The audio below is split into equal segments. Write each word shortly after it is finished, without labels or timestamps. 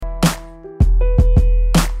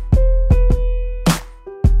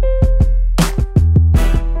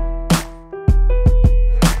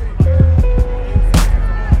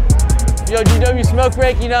Smoke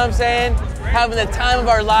Break, you know what I'm saying? Having the time of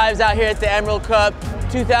our lives out here at the Emerald Cup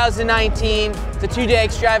 2019. It's a 2-day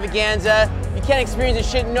extravaganza. You can't experience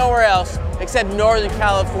this shit nowhere else except Northern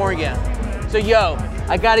California. So yo,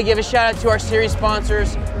 I gotta give a shout out to our series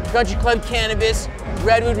sponsors, Country Club Cannabis,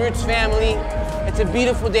 Redwood Roots family. It's a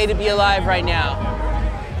beautiful day to be alive right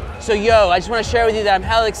now. So yo, I just wanna share with you that I'm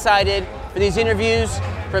hella excited for these interviews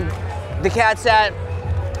from the cats at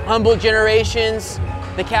Humble Generations,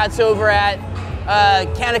 the cats over at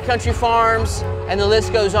Canna Country Farms, and the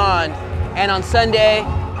list goes on. And on Sunday,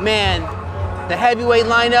 man, the heavyweight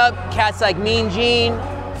lineup, cats like Mean Gene,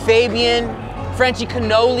 Fabian, Frenchie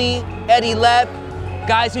Cannoli, Eddie Lepp,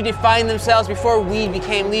 guys who defined themselves before weed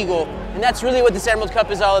became legal. And that's really what this Emerald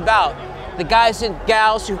Cup is all about. The guys and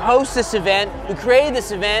gals who host this event, who created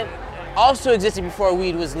this event, also existed before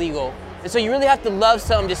weed was legal. And so you really have to love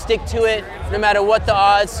something to stick to it, no matter what the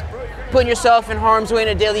odds. Putting yourself in harm's way on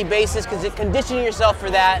a daily basis, because conditioning yourself for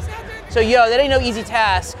that. So yo, that ain't no easy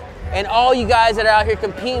task. And all you guys that are out here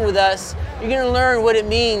competing with us, you're gonna learn what it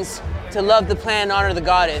means to love the plant and honor the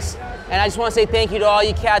goddess. And I just wanna say thank you to all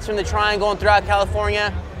you cats from the Triangle and throughout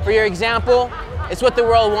California for your example. It's what the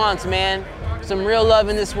world wants, man. Some real love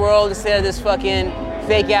in this world instead of this fucking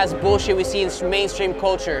fake ass bullshit we see in mainstream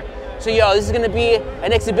culture. So yo, this is gonna be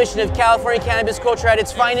an exhibition of California cannabis culture at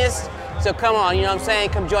its finest. So come on, you know what I'm saying?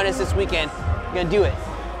 Come join us this weekend. We're gonna do it.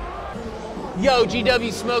 Yo,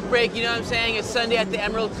 GW Smoke Break, you know what I'm saying? It's Sunday at the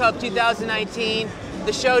Emerald Cup 2019.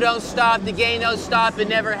 The show don't stop, the game don't stop, it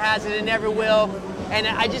never has and it never will. And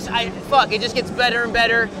it just gets better and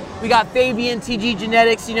better. We got Fabian, TG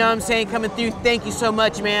Genetics, you know what I'm saying, coming through. Thank you so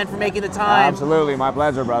much, man, for making the time. Absolutely, my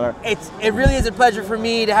pleasure, brother. It really is a pleasure for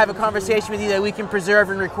me to have a conversation with you that we can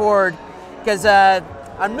preserve and record, because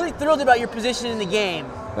I'm really thrilled about your position in the game.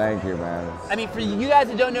 Thank you, man. I mean, for you guys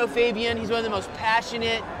that don't know Fabian, he's one of the most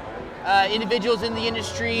passionate individuals in the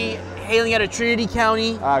industry, hailing out of Trinity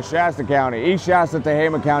County. Shasta County, East Shasta,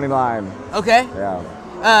 Tehama County line. Okay.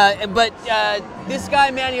 Yeah. But this guy,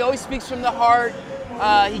 man, he always speaks from the heart.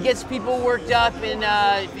 He gets people worked up.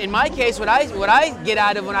 And in my case, what I get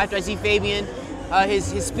out of after I see Fabian,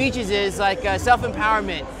 his speeches is like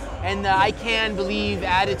self-empowerment and the I can believe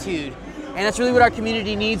attitude. And that's really what our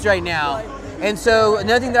community needs right now. And so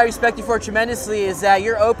another thing that I respect you for tremendously is that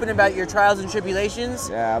you're open about your trials and tribulations.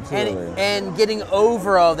 Yeah, absolutely. And getting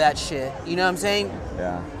over all that shit. You know what I'm saying?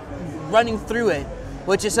 Yeah. Running through it,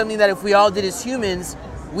 which is something that if we all did as humans,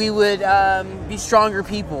 we would be stronger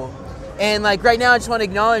people. And like right now, I just want to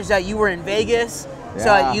acknowledge that you were in Vegas.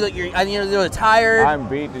 Yeah. So you're a little tired. I'm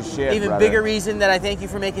beat to shit, Even brother. bigger reason that I thank you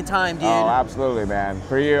for making time, dude. Oh, absolutely, man.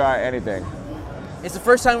 For you, anything. It's the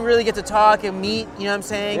first time we really get to talk and meet, you know what I'm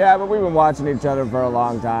saying? Yeah, but we've been watching each other for a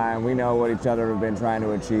long time. We know what each other have been trying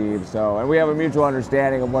to achieve. So, and we have a mutual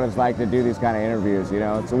understanding of what it's like to do these kind of interviews, you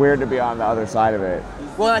know? It's weird to be on the other side of it.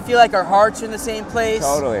 Well, I feel like our hearts are in the same place.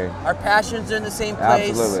 Totally. Our passions are in the same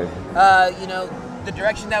place. Absolutely. You know, the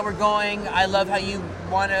direction that we're going, I love how you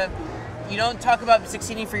don't talk about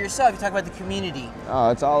succeeding for yourself, you talk about the community.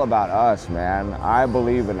 Oh, it's all about us, man. I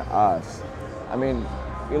believe in us. I mean,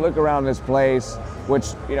 you look around this place, which,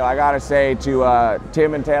 you know, I gotta say to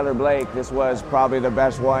Tim and Taylor Blake, this was probably the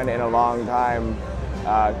best one in a long time.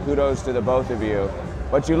 Kudos to the both of you.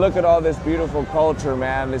 But you look at all this beautiful culture,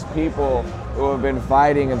 man, these people who have been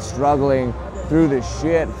fighting and struggling through this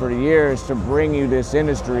shit for years to bring you this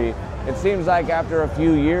industry. It seems like after a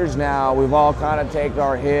few years now, we've all kind of taken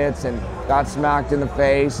our hits and got smacked in the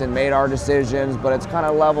face and made our decisions, but it's kind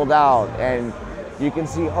of leveled out. And you can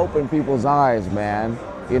see hope in people's eyes, man.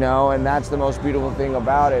 You know, and that's the most beautiful thing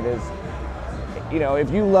about it is, you know,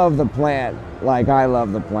 if you love the plant like I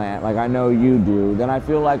love the plant, like I know you do, then I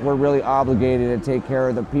feel like we're really obligated to take care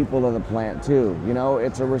of the people of the plant too. You know,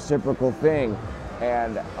 it's a reciprocal thing.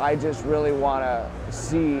 And I just really want to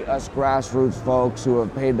see us grassroots folks who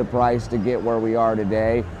have paid the price to get where we are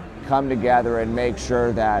today come together and make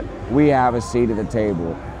sure that we have a seat at the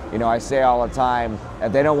table. You know, I say all the time,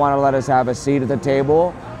 if they don't want to let us have a seat at the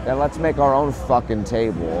table, then let's make our own fucking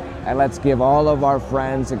table and let's give all of our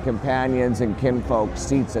friends and companions and kinfolk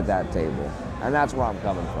seats at that table. And that's where I'm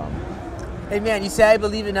coming from. Hey man, you say I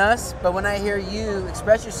believe in us, but when I hear you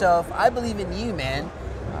express yourself, I believe in you, man.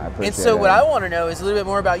 I appreciate and so it. what I want to know is a little bit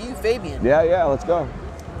more about you, Fabian. Yeah, let's go.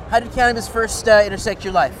 How did cannabis first intersect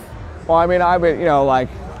your life? Well, I mean, I've been, you know, like,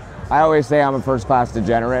 I always say I'm a first-class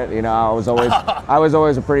degenerate. You know, I was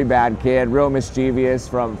always a pretty bad kid, real mischievous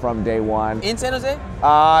from day one. In San Jose?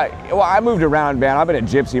 Well, I moved around, man. I've been a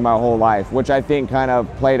gypsy my whole life, which I think kind of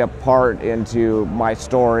played a part into my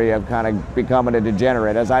story of kind of becoming a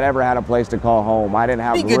degenerate, as I never had a place to call home. I didn't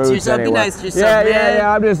have roots anywhere. Be good to yourself. Anywhere. Be nice to yourself, man.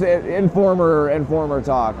 Yeah. I'm just informer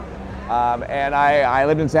talk. And I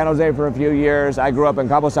lived in San Jose for a few years. I grew up in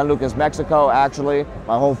Cabo San Lucas, Mexico, actually.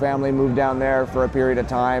 My whole family moved down there for a period of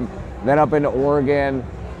time. Then up into Oregon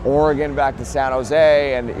back to San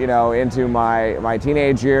Jose, and you know, into my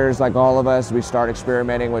teenage years, like all of us, we start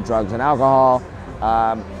experimenting with drugs and alcohol.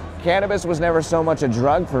 Cannabis was never so much a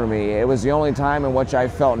drug for me. It was the only time in which I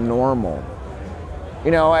felt normal. You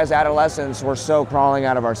know, as adolescents, we're so crawling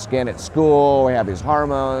out of our skin at school. We have these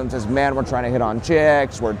hormones. As men, we're trying to hit on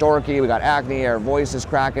chicks. We're dorky. We got acne. Our voice is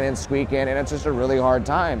cracking and squeaking, and it's just a really hard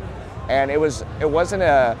time. And it wasn't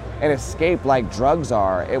an escape like drugs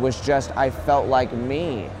are. It was just, I felt like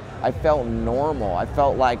me. I felt normal. I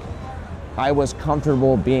felt like I was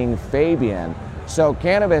comfortable being Fabian. So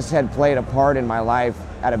cannabis had played a part in my life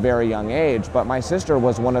at a very young age, but my sister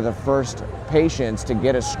was one of the first patients to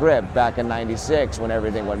get a script back in '96 when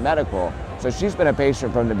everything went medical. So she's been a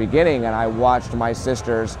patient from the beginning, and I watched my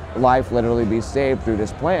sister's life literally be saved through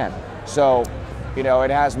this plant. So, you know,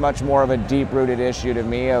 it has much more of a deep-rooted issue to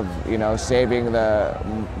me of, you know, saving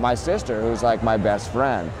my sister, who's like my best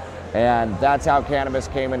friend. And that's how cannabis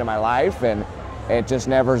came into my life, and it just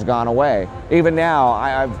never's gone away. Even now,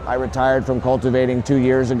 I retired from cultivating 2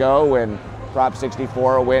 years ago when Prop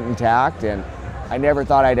 64 went intact, and I never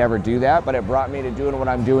thought I'd ever do that, but it brought me to doing what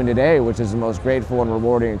I'm doing today, which is the most grateful and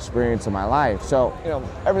rewarding experience of my life. So, you know,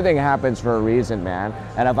 everything happens for a reason, man.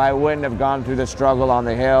 And if I wouldn't have gone through the struggle on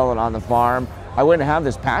the hill and on the farm, I wouldn't have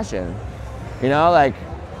this passion. You know, like,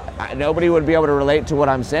 nobody would be able to relate to what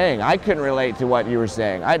I'm saying. I couldn't relate to what you were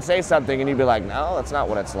saying. I'd say something and you'd be like, no, that's not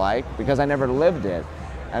what it's like, because I never lived it.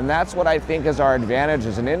 And that's what I think is our advantage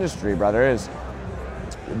as an industry, brother, is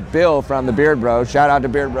Bill from the Beard Bros, shout out to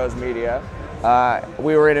Beard Bros Media.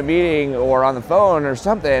 We were in a meeting or on the phone or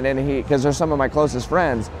something, and because they're some of my closest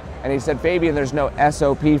friends, and he said, Fabian, there's no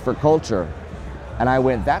SOP for culture. And I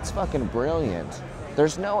went, that's fucking brilliant.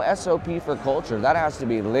 There's no SOP for culture. That has to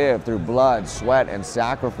be lived through blood, sweat, and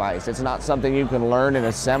sacrifice. It's not something you can learn in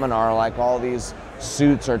a seminar like all these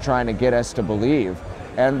suits are trying to get us to believe.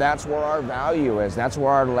 And that's where our value is. That's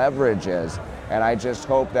where our leverage is. And I just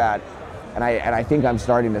hope that, and I think I'm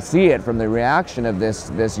starting to see it from the reaction of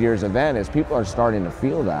this year's event, is people are starting to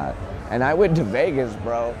feel that. And I went to Vegas,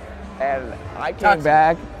 bro, and I came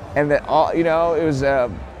back, and you know, it was,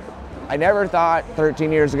 I never thought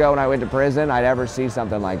 13 years ago when I went to prison I'd ever see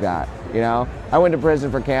something like that, you know? I went to prison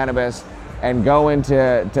for cannabis, and going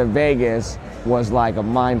to Vegas was like a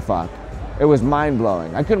mind fuck. It was mind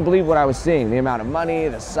blowing. I couldn't believe what I was seeing, the amount of money,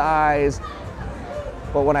 the size.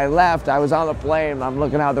 But when I left, I was on the plane, and I'm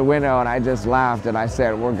looking out the window, and I just laughed, and I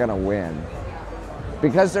said, we're gonna win.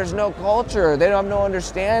 Because there's no culture, they don't have no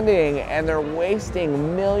understanding, and they're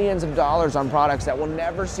wasting millions of dollars on products that will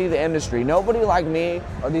never see the industry. Nobody like me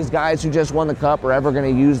or these guys who just won the cup are ever gonna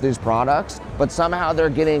use these products, but somehow they're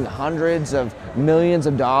getting hundreds of millions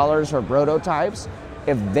of dollars for prototypes.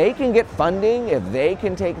 If they can get funding, if they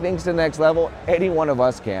can take things to the next level, any one of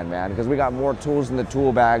us can, man, because we got more tools in the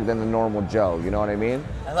tool bag than the normal Joe, you know what I mean?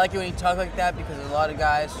 I like it when you talk like that, because a lot of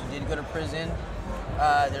guys who did go to prison,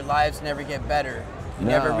 their lives never get better. You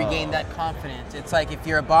never regain that confidence. It's like if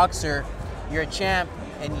you're a boxer, you're a champ,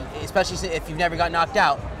 and especially if you've never got knocked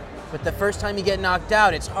out. But the first time you get knocked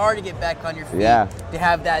out, it's hard to get back on your feet. Yeah. To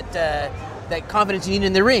have that confidence you need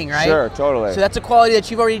in the ring, right? Sure, totally. So that's a quality that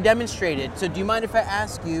you've already demonstrated. So do you mind if I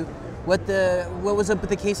ask you what was up with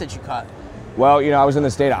the case that you caught? Well, you know, I was in the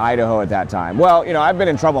state of Idaho at that time. Well, you know, I've been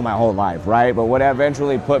in trouble my whole life, right? But what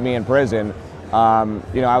eventually put me in prison, you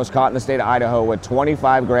know, I was caught in the state of Idaho with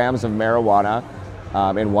 25 grams of marijuana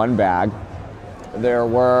in one bag. There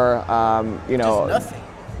were, you know, just nothing.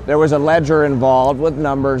 There was a ledger involved with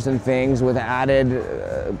numbers and things, with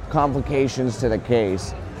added complications to the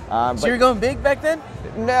case. So you were going big back then?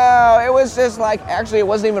 No, it was just like, actually it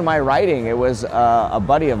wasn't even my writing. It was a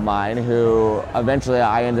buddy of mine who eventually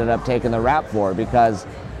I ended up taking the rap for, because,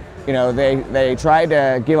 you know, they tried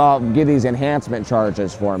to give these enhancement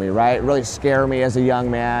charges for me, right? Really scare me as a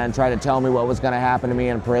young man, try to tell me what was gonna happen to me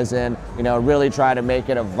in prison, you know, really try to make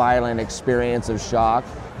it a violent experience of shock.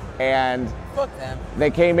 And fuck them.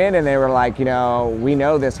 They came in and they were like, you know, we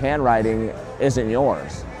know this handwriting isn't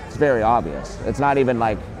yours. It's very obvious. It's not even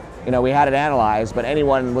like, you know, we had it analyzed, but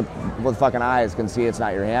anyone with fucking eyes can see it's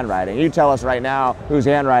not your handwriting. You tell us right now whose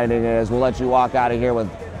handwriting it is, we'll let you walk out of here with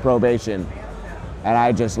probation. And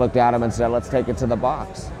I just looked at him and said, let's take it to the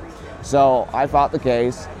box. So I fought the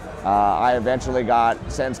case. I eventually got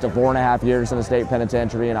sentenced to 4.5 years in a state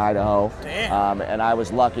penitentiary in Idaho. And I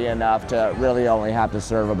was lucky enough to really only have to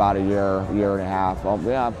serve about a year, year and a half,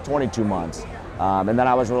 22 months. And then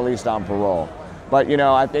I was released on parole. But you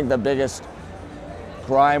know, I think the biggest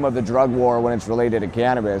crime of the drug war when it's related to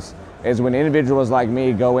cannabis is when individuals like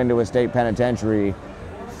me go into a state penitentiary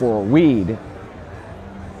for weed.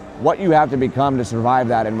 What you have to become to survive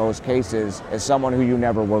that in most cases is someone who you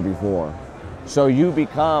never were before. So you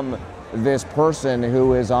become this person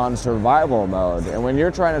who is on survival mode. And when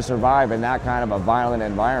you're trying to survive in that kind of a violent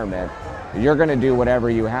environment, you're gonna do whatever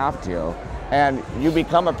you have to. And you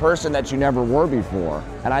become a person that you never were before.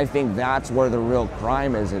 And I think that's where the real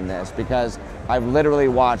crime is in this, because I've literally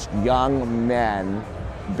watched young men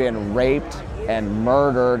been raped and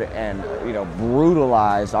murdered and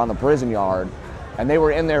brutalized on the prison yard, and they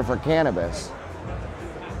were in there for cannabis.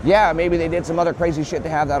 Yeah, maybe they did some other crazy shit to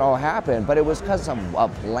have that all happen, but it was because of a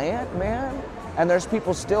plant, man. And there's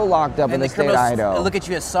people still locked up in the state of Idaho. Look at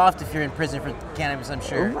you as soft if you're in prison for cannabis, I'm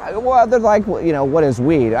sure. Well, they're like, what is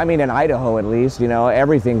weed? I mean, in Idaho at least,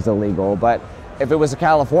 everything's illegal. But if it was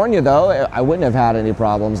California, though, I wouldn't have had any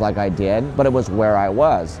problems like I did, but it was where I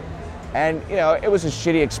was. And, it was a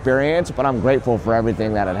shitty experience, but I'm grateful for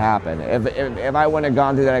everything that had happened. If I wouldn't have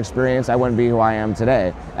gone through that experience, I wouldn't be who I am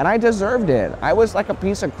today. And I deserved it. I was like a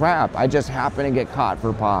piece of crap. I just happened to get caught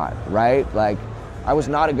for pot, right? Like, I was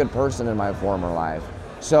not a good person in my former life.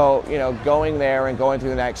 So, going there and going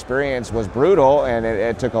through that experience was brutal, and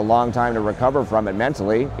it took a long time to recover from it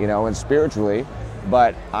mentally, and spiritually,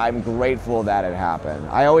 but I'm grateful that it happened.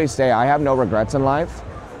 I always say I have no regrets in life.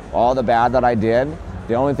 All the bad that I did,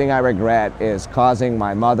 the only thing I regret is causing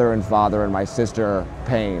my mother and father and my sister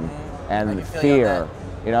pain and fear.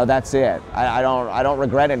 That's it. I don't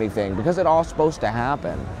regret anything because it all's supposed to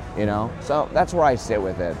happen, So that's where I sit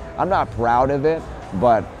with it. I'm not proud of it,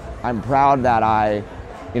 but I'm proud that I,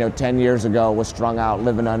 10 years ago was strung out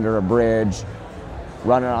living under a bridge,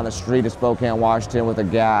 running on the street of Spokane, Washington with a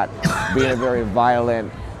gat, being a very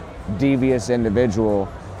violent, devious individual.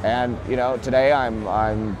 And today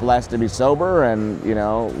I'm blessed to be sober and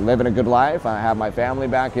living a good life. I have my family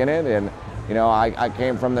back in it, and I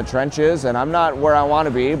came from the trenches, and I'm not where I want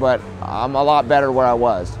to be, but I'm a lot better where I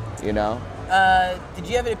was. Did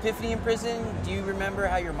you have an epiphany in prison? Do you remember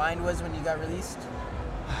how your mind was when you got released?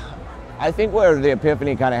 I think where the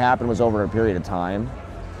epiphany kind of happened was over a period of time.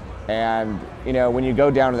 And, when you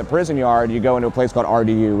go down to the prison yard, you go into a place called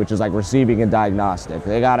RDU, which is like receiving and diagnostic.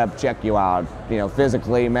 They got to check you out,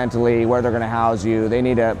 physically, mentally, where they're going to house you. They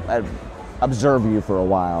need to observe you for a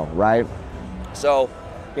while, right? So,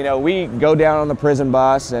 we go down on the prison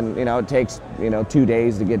bus, and, it takes, 2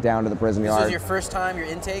 days to get down to the prison yard. This was your first time, your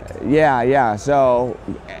intake? Yeah. So,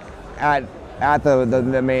 at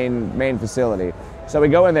the main facility. So we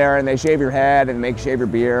go in there, and they shave your head, and they shave your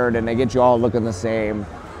beard, and they get you all looking the same.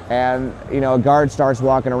 And, a guard starts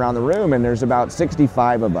walking around the room, and there's about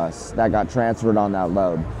 65 of us that got transferred on that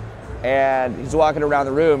load. And he's walking around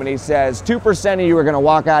the room, and he says, 2% of you are going to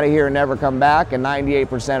walk out of here and never come back, and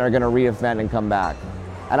 98% are going to reoffend and come back.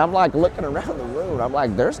 And I'm like looking around the room, I'm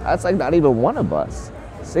like, that's like not even one of us.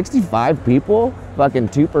 65 people, fucking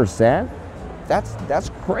 2%? That's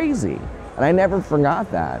crazy. And I never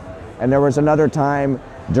forgot that. And there was another time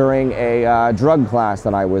during a drug class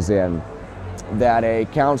that I was in that a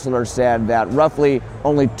counselor said that roughly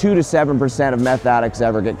only 2 to 7% of meth addicts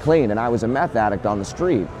ever get clean, and I was a meth addict on the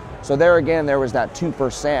street. So there again, there was that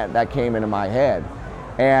 2% that came into my head.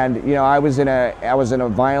 And I was in a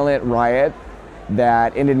violent riot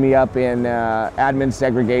that ended me up in admin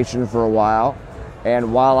segregation for a while.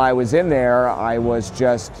 And while I was in there, I was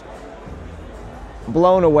just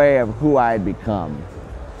blown away of who I had become.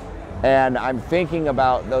 And I'm thinking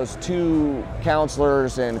about those two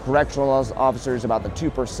counselors and correctional officers about the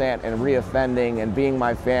 2% and reoffending and being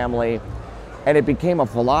my family. And it became a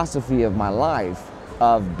philosophy of my life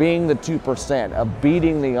of being the 2%, of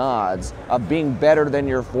beating the odds, of being better than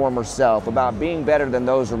your former self, about being better than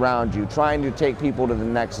those around you, trying to take people to the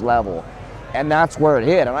next level. And that's where it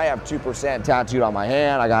hit. And I have 2% tattooed on my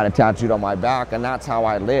hand, I got it tattooed on my back, and that's how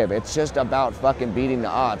I live. It's just about fucking beating the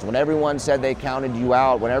odds. When everyone said they counted you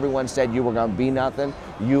out, when everyone said you were gonna be nothing,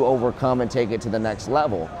 you overcome and take it to the next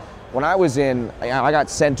level. When I got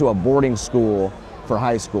sent to a boarding school for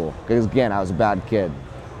high school, because again, I was a bad kid.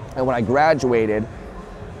 And when I graduated,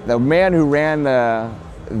 the man who ran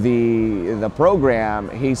the program,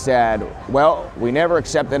 he said, well, we never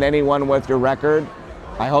accepted anyone with your record.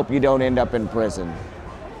 I hope you don't end up in prison.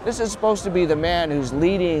 This is supposed to be the man who's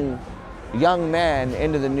leading young men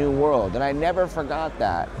into the new world, and I never forgot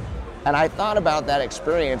that. And I thought about that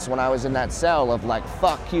experience when I was in that cell of like,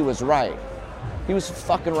 fuck, he was right. He was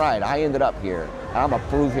fucking right. I ended up here, and I'm gonna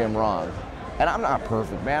prove him wrong. And I'm not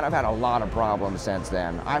perfect, man. I've had a lot of problems since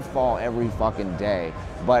then. I fall every fucking day,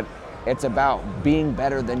 but it's about being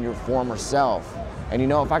better than your former self. And you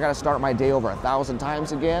know, if I gotta start my day over 1,000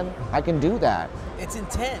 times again, I can do that. It's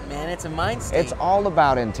intent, man. It's a mind state. It's all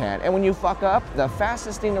about intent. And when you fuck up, the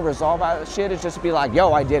fastest thing to resolve out of shit is just to be like,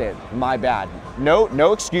 yo, I did it, my bad.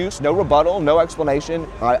 No excuse, no rebuttal, no explanation.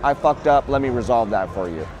 I fucked up, let me resolve that for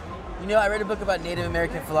you. You know, I read a book about Native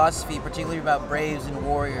American philosophy, particularly about braves and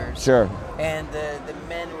warriors. Sure. And the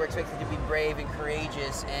men were expected to be brave and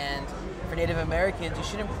courageous. And for Native Americans, you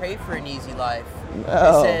shouldn't pray for an easy life.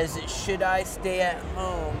 No. It says, should I stay at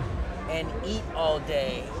home and eat all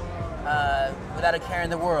day without a care in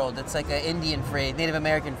the world? It's like an Indian phrase, Native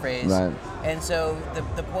American phrase. Right. And so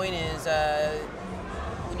the point is,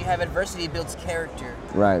 when you have adversity, it builds character.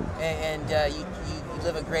 Right. And you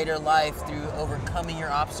live a greater life through overcoming your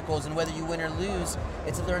obstacles, and whether you win or lose,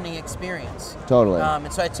 it's a learning experience. Totally.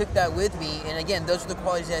 And so I took that with me, and again, those are the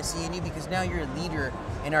qualities that I see in you, because now you're a leader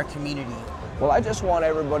in our community. Well, I just want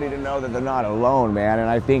everybody to know that they're not alone, man. And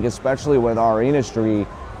I think especially with our industry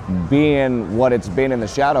being what it's been in the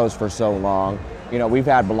shadows for so long, you know, we've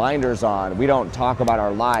had blinders on. We don't talk about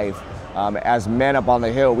our life. As men up on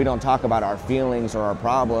the hill, we don't talk about our feelings or our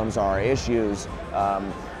problems or our issues.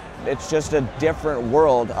 It's just a different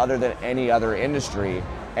world other than any other industry.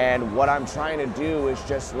 And what I'm trying to do is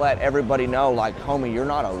just let everybody know, like, homie, you're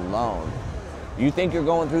not alone. You think you're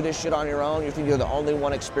going through this shit on your own? You think you're the only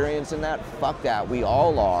one experiencing that? Fuck that, we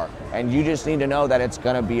all are. And you just need to know that it's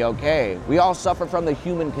gonna be okay. We all suffer from the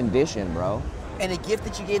human condition, bro. And a gift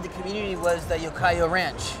that you gave the community was the Yokayo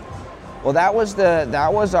Ranch. Well, that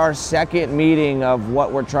was our second meeting of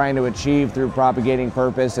what we're trying to achieve through Propagating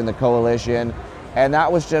Purpose and the coalition. And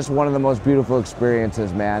that was just one of the most beautiful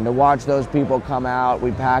experiences, man. To watch those people come out,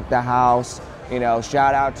 we packed the house. You know,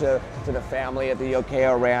 shout out to the family at the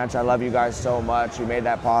Yokayo Ranch. I love you guys so much. You made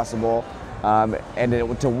that possible.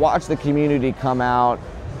 And to watch the community come out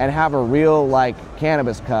and have a real, like,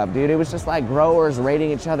 cannabis cup, dude. It was just like growers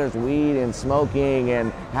rating each other's weed and smoking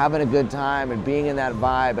and having a good time and being in that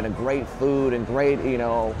vibe, and a great food and great, you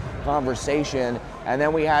know, conversation. And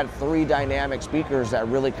then we had 3 dynamic speakers that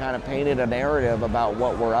really kind of painted a narrative about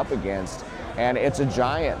what we're up against. And it's a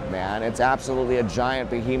giant, man. It's absolutely a giant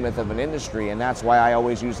behemoth of an industry. And that's why I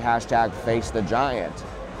always use hashtag face the giant.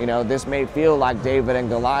 You know, this may feel like David and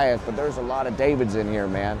Goliath, but there's a lot of Davids in here,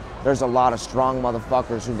 man. There's a lot of strong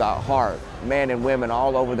motherfuckers who got heart, men and women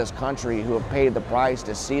all over this country who have paid the price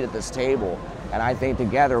to sit at this table. And I think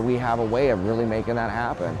together we have a way of really making that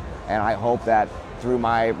happen. And I hope that through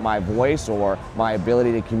my voice or my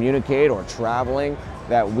ability to communicate or traveling,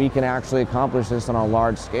 that we can actually accomplish this on a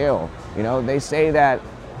large scale. You know, they say that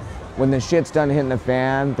when the shit's done hitting the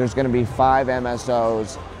fan, there's gonna be 5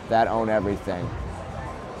 MSOs that own everything.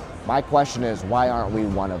 My question is, why aren't we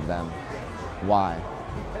one of them? Why?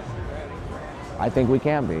 I think we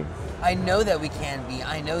can be. I know that we can be.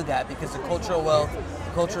 I know that because the cultural wealth,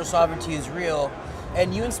 the cultural sovereignty is real.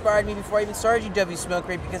 And you inspired me before I even started UW Smoke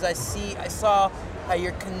Break, because I saw how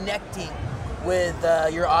you're connecting with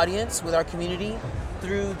your audience, with our community,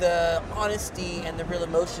 through the honesty and the real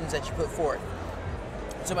emotions that you put forth.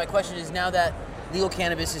 So my question is, now that legal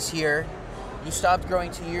cannabis is here, you stopped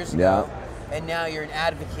growing 2 years ago, and now you're an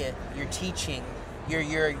advocate, you're teaching,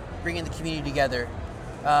 you're bringing the community together.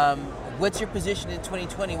 What's your position in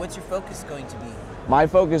 2020? What's your focus going to be? My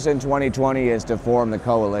focus in 2020 is to form the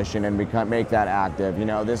coalition and make that active. You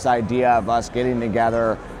know, this idea of us getting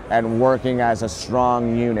together and working as a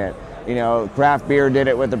strong unit. You know, craft beer did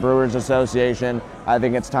it with the Brewers Association. I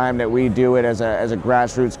think it's time that we do it as a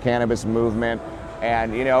grassroots cannabis movement.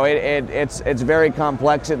 And you know, it's very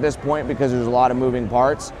complex at this point because there's a lot of moving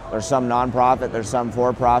parts. There's some nonprofit, there's some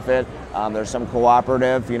for-profit, there's some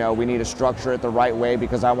cooperative. You know, we need to structure it the right way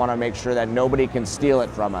because I want to make sure that nobody can steal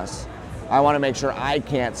it from us. I want to make sure I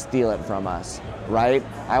can't steal it from us, right?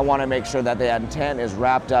 I want to make sure that the intent is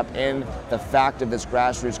wrapped up in the fact of this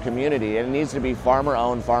grassroots community. And it needs to be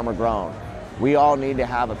farmer-owned, farmer-grown. We all need to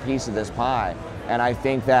have a piece of this pie. And I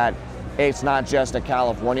think that it's not just a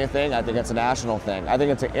California thing, I think it's a national thing. I think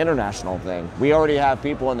it's an international thing. We already have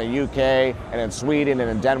people in the UK and in Sweden and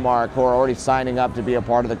in Denmark who are already signing up to be a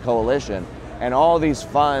part of the coalition. And all these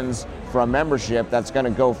funds from membership that's going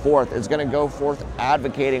to go forth is going to go forth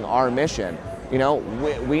advocating our mission. You know,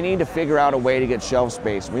 we need to figure out a way to get shelf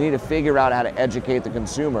space. We need to figure out how to educate the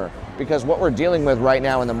consumer, because what we're dealing with right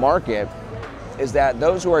now in the market is that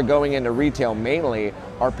those who are going into retail mainly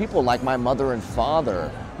are people like my mother and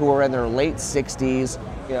father who are in their late 60s,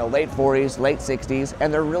 late 40s, late 60s,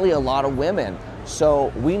 and they're really a lot of women.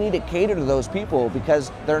 So we need to cater to those people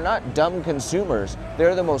because they're not dumb consumers.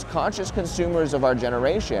 They're the most conscious consumers of our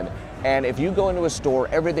generation. And if you go into a store,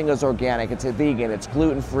 everything is organic, it's vegan, it's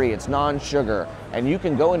gluten-free, it's non-sugar, and you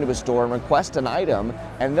can go into a store and request an item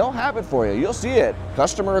and they'll have it for you. You'll see it,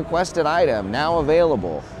 customer requested item, now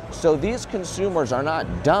available. So these consumers are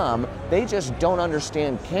not dumb, they just don't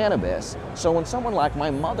understand cannabis. So when someone like my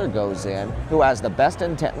mother goes in, who has the best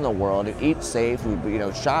intent in the world, who eats safe,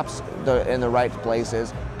 who shops in the right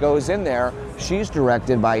places, goes in there, she's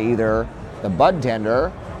directed by either the bud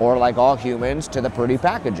tender or, like all humans, to the pretty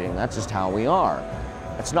packaging. That's just how we are.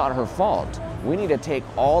 It's not her fault. We need to take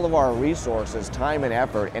all of our resources, time and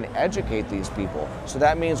effort, and educate these people. So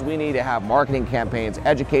that means we need to have marketing campaigns,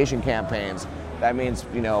 education campaigns. That means,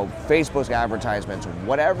 Facebook advertisements,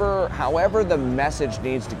 however the message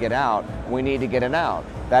needs to get out, we need to get it out.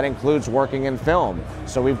 That includes working in film.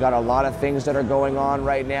 So we've got a lot of things that are going on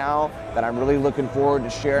right now that I'm really looking forward to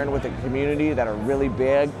sharing with the community that are really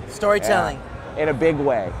big. Storytelling. In a big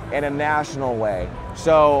way, in a national way.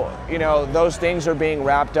 So, those things are being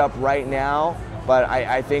wrapped up right now, but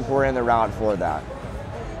I think we're in the route for that.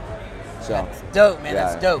 So that's dope, man.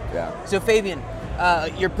 That's dope. Yeah. So Fabian,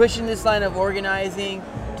 you're pushing this line of organizing.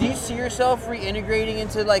 Do you see yourself reintegrating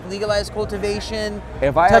into like legalized cultivation,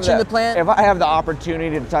 touching the plant? If I have the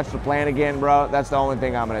opportunity to touch the plant again, bro, that's the only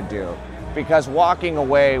thing I'm gonna do. Because walking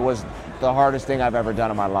away was the hardest thing I've ever done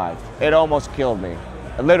in my life. It almost killed me.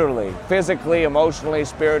 Literally, physically, emotionally,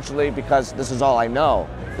 spiritually, because this is all I know.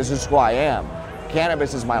 This is who I am.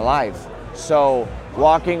 Cannabis is my life. So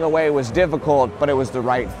walking away was difficult, but it was the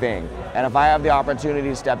right thing. And if I have the opportunity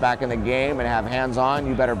to step back in the game and have hands-on,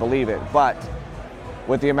 you better believe it. But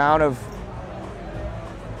with the amount of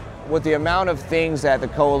things that the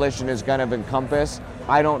coalition is going to encompass,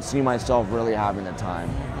 I don't see myself really having the time.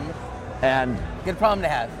 Mm-hmm. And good problem to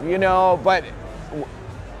have. But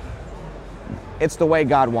it's the way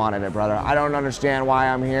God wanted it, brother. I don't understand why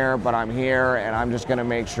I'm here, but I'm here, and I'm just gonna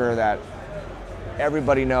make sure that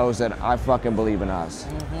everybody knows that I fucking believe in us.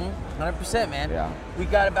 100%, man. Yeah. We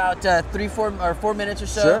got about 4 minutes or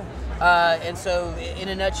so. Sure. And so, in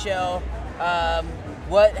a nutshell,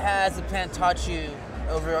 what has the plant taught you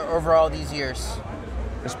over all these years?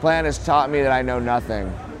 This plant has taught me that I know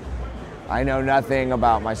nothing. I know nothing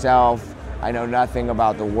about myself. I know nothing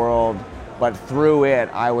about the world. But through it,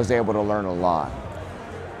 I was able to learn a lot.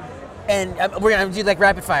 And we're gonna do like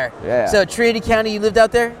rapid fire. Yeah. So Trinity County, you lived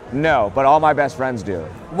out there? No, but all my best friends do.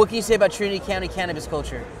 What can you say about Trinity County cannabis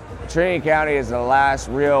culture? Trinity County is the last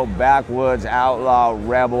real backwoods, outlaw,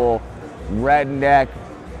 rebel, redneck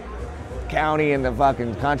county in the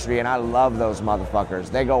fucking country, and I love those motherfuckers.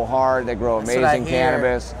 They go hard, they grow amazing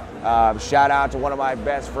cannabis. Shout out to one of my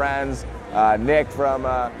best friends, Nick from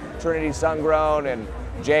Trinity Sungrown, and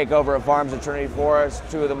Jake over at Farms of Trinity Forest,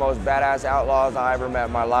 two of the most badass outlaws I ever met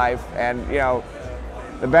in my life. And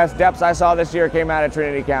the best depths I saw this year came out of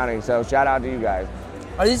Trinity County, so shout out to you guys.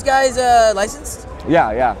 Are these guys licensed?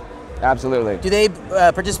 Yeah, absolutely. Do they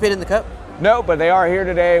participate in the cup? No, but they are here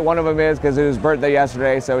today. One of them is because it was his birthday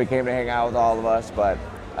yesterday, so he came to hang out with all of us. But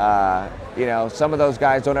some of those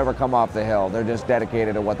guys don't ever come off the hill. They're just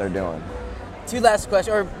dedicated to what they're doing. Two last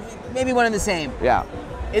questions, or maybe one and the same. Yeah.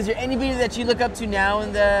 Is there anybody that you look up to now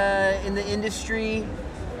in the industry?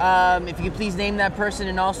 If you could please name that person,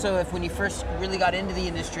 and also if when you first really got into the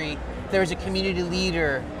industry, there was a community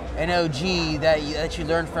leader, an OG that you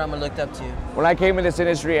learned from or looked up to. When I came in this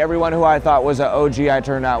industry, everyone who I thought was an OG, I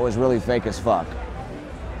turned out was really fake as fuck.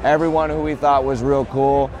 Everyone who we thought was real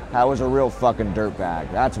cool, I was a real fucking dirtbag.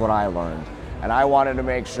 That's what I learned. And I wanted to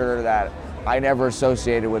make sure that I never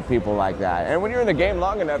associated with people like that. And when you're in the game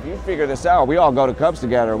long enough, you figure this out. We all go to Cubs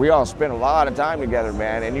together. We all spend a lot of time together,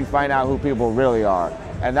 man, and you find out who people really are.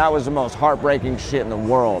 And that was the most heartbreaking shit in the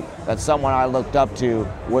world, that someone I looked up to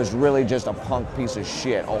was really just a punk piece of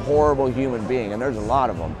shit, a horrible human being, and there's a lot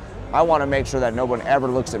of them. I want to make sure that no one ever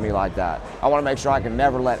looks at me like that. I want to make sure I can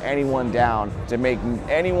never let anyone down to make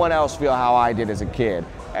anyone else feel how I did as a kid.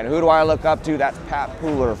 And who do I look up to? That's Pat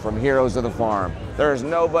Pooler from Heroes of the Farm. There's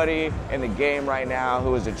nobody in the game right now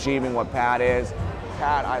who is achieving what Pat is.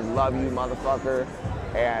 Pat, I love you, motherfucker.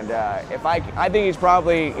 And I think he's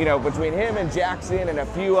probably, between him and Jackson and a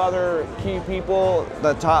few other key people,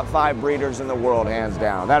 the top 5 breeders in the world, hands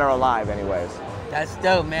down, that are alive anyways. That's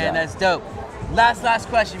dope, man, That's dope. Last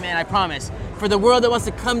question, man, I promise. For the world that wants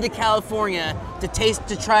to come to California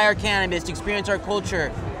to try our cannabis, to experience our culture,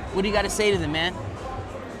 what do you got to say to them, man?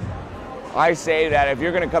 I say that if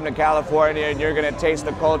you're gonna come to California and you're gonna taste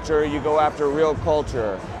the culture, you go after real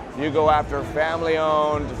culture. You go after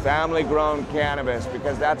family-owned, family-grown cannabis,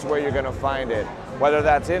 because that's where you're gonna find it. Whether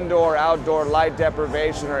that's indoor, outdoor, light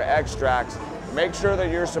deprivation, or extracts, make sure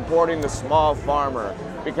that you're supporting the small farmer,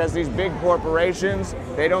 because these big corporations,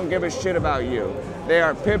 they don't give a shit about you. They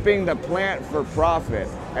are pimping the plant for profit,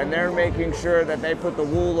 and they're making sure that they put the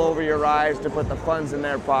wool over your eyes to put the funds in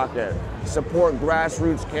their pocket. Support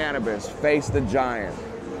grassroots cannabis. Face the giant.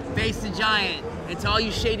 Face the giant. And to all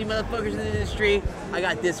you shady motherfuckers in the industry, I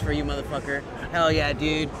got this for you, motherfucker. Hell yeah,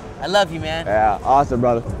 dude. I love you, man. Yeah, awesome,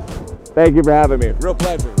 brother. Thank you for having me. Real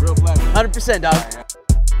pleasure, real pleasure. 100%, dog.